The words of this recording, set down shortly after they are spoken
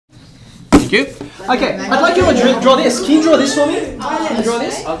Thank you. Okay, I'd like you to draw this. Can you draw this for me? Can you draw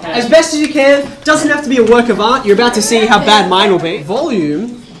this? Okay. As best as you can. Doesn't have to be a work of art. You're about to see how bad mine will be.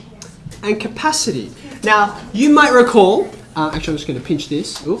 Volume and capacity. Now, you might recall, actually I'm just going to pinch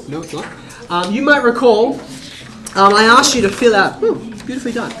this. Oh, no it's not. You might recall, I asked you to fill out,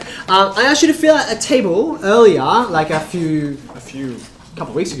 beautifully done. I asked you to fill out a table earlier, like a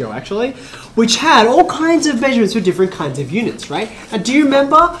couple of weeks ago actually, which had all kinds of measurements for different kinds of units, right? And do you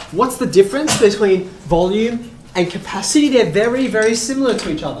remember what's the difference between volume and capacity? They're very, very similar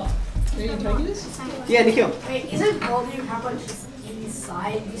to each other. Can you take this? Yeah, Nikhil. Wait, isn't volume how much is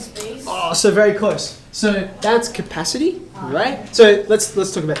inside the space? Oh, so very close. So that's capacity, right? So let's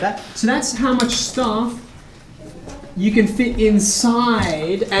talk about that. So that's how much stuff you can fit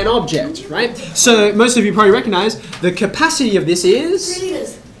inside an object, right? So most of you probably recognize the capacity of this is 3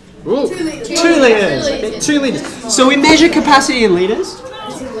 liters. Ooh, 2 liters. 2 liters. Okay, 2 liters. So we measure capacity in liters,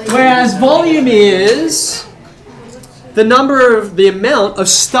 whereas volume is the amount of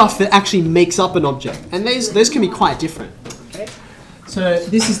stuff that actually makes up an object, and those can be quite different. Okay, so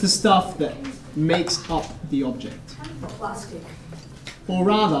this is the stuff that makes up the object, Plastic. or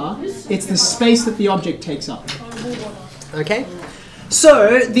rather, it's the space that the object takes up. Okay,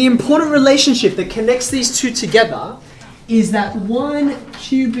 so the important relationship that connects these two together is that 1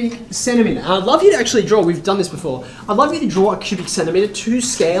 cubic centimeter. And I'd love you to actually draw, we've done this before, I'd love you to draw a cubic centimeter to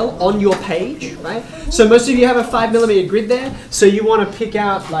scale on your page, right? So most of you have a 5mm grid there, so you want to pick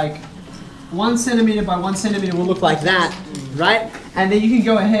out like 1 centimeter by 1 centimeter will look like that, right? And then you can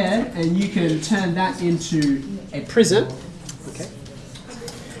go ahead and you can turn that into a prism. Okay.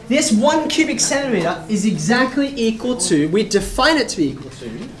 This 1 cubic centimeter is exactly equal to, we define it to be equal to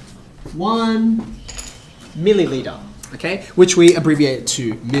 1 milliliter. Okay, which we abbreviate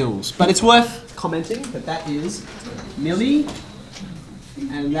to mils. But it's worth commenting that that is milli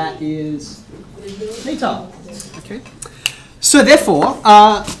and that is liter. Okay. So therefore,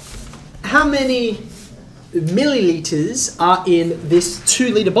 how many milliliters are in this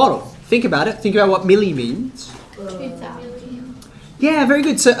 2 liter bottle? Think about it. Think about what milli means. 2,000. Yeah, very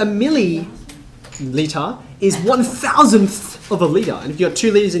good. So a milliliter is 1,000th of a liter. And if you've got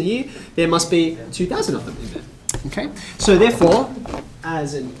 2 liters in here, there must be 2,000 of them in there. Okay, so therefore,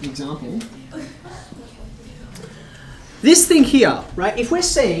 as an example, this thing here, right, if we're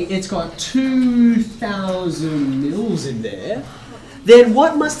saying it's got 2,000 mils in there, then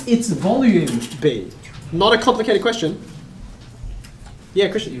what must its volume be? Not a complicated question. Yeah,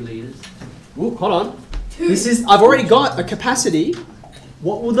 Christian. 2 liters. Ooh, hold on. This is, I've already got a capacity.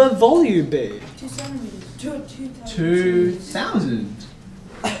 What will the volume be? 2 centimeters. 2,000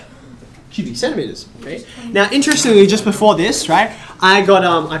 cubic centimeters. Okay. Now, interestingly, just before this, right, I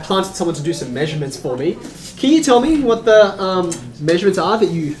planted someone to do some measurements for me. Can you tell me what the measurements are that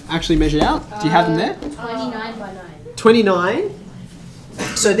you actually measured out? Do you have them there? 29 by 9. 29.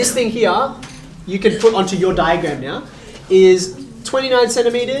 So this thing here, you can put onto your diagram now, is 29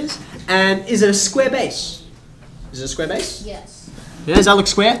 centimeters, and is it a square base? Is it a square base? Yes. Yeah, does that look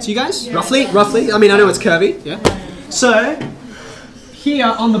square to you guys? Yeah. Roughly? I mean, I know it's curvy, yeah? So, here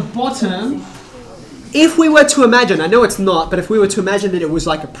on the bottom, if we were to imagine, I know it's not, but if we were to imagine that it was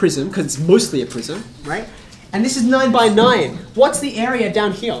like a prism, because it's mostly a prism, right? And this is 9 by 9. What's the area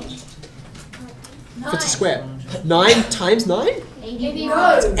down here? If it's a square. 9 times 9?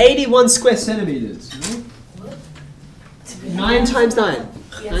 81. 81 square centimeters. 9 times 9.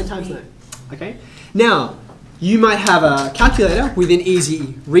 9 times 9. Okay? Now, you might have a calculator within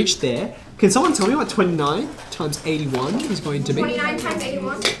easy reach there. Can someone tell me what 29 times 81 is going to be? 29 times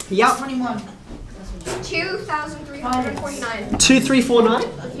 81? Yep. 21. 2,349. 2349?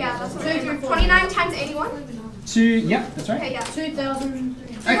 Yeah, that's what it is. 29 times 81? Yep, that's right. Okay, yeah. 2,000.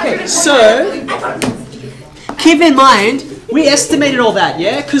 Okay, so keep in mind, we estimated all that,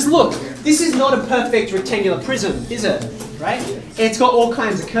 yeah? Because look, this is not a perfect rectangular prism, is it? Right? It's got all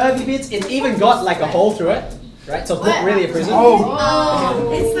kinds of curvy bits. It's even got like a hole through it, right? So it's not really a prism.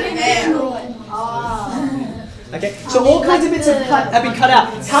 It's the angle. Okay, so all kinds of bits have been cut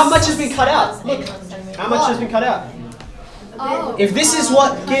out. How much has been cut out? Look, how much has been cut out? If this is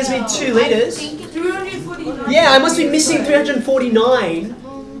what gives me 2 liters, 349. yeah, I must be missing 349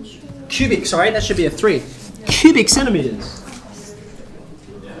 cubic, sorry, that should be a 3. Cubic centimeters.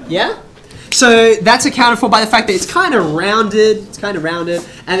 Yeah? So that's accounted for by the fact that it's kind of rounded,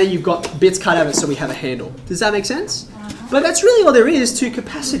 and then you've got bits cut out of it so we have a handle. Does that make sense? But that's really all there is to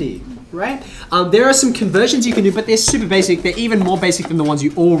capacity, right? There are some conversions you can do, but they're super basic. They're even more basic than the ones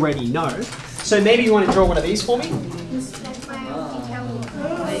you already know. So maybe you want to draw one of these for me?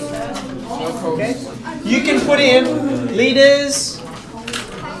 Okay. You can put in liters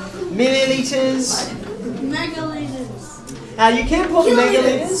milliliters. Megaliters. You can put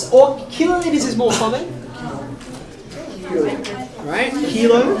megaliters or kiloliters is more common. Right?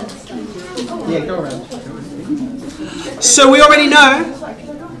 Kilo. Yeah, go around. So we already know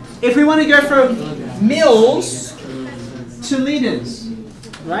if we want to go from mils to liters,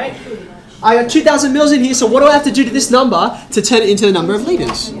 right? I got 2,000 mils in here, so what do I have to do to this number to turn it into the number of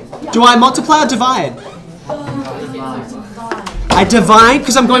liters? Do I multiply or divide? I divide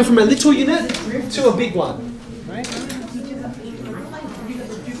because I'm going from a little unit to a big one. Right?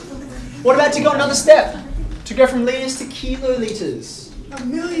 What about to go another step? To go from liters to kiloliters? A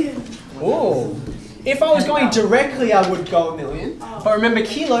million. Oh. If I was going directly, I would go a million. But remember,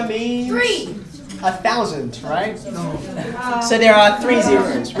 kilo means 1,000, right? So there are 3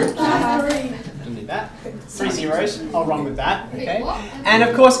 zeros. Don't need that. 3 zeros. I'll run with that. Okay. And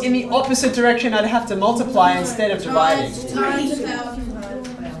of course, in the opposite direction, I'd have to multiply instead of dividing.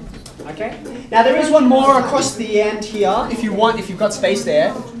 Okay. Now there is one more across the end here. If you've got space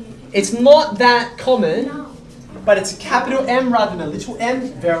there. It's not that common. But it's a capital M rather than a little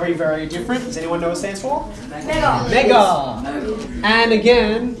m. Very, very different. Does anyone know what it stands for? Mega. Mega. And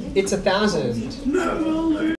again, it's 1,000.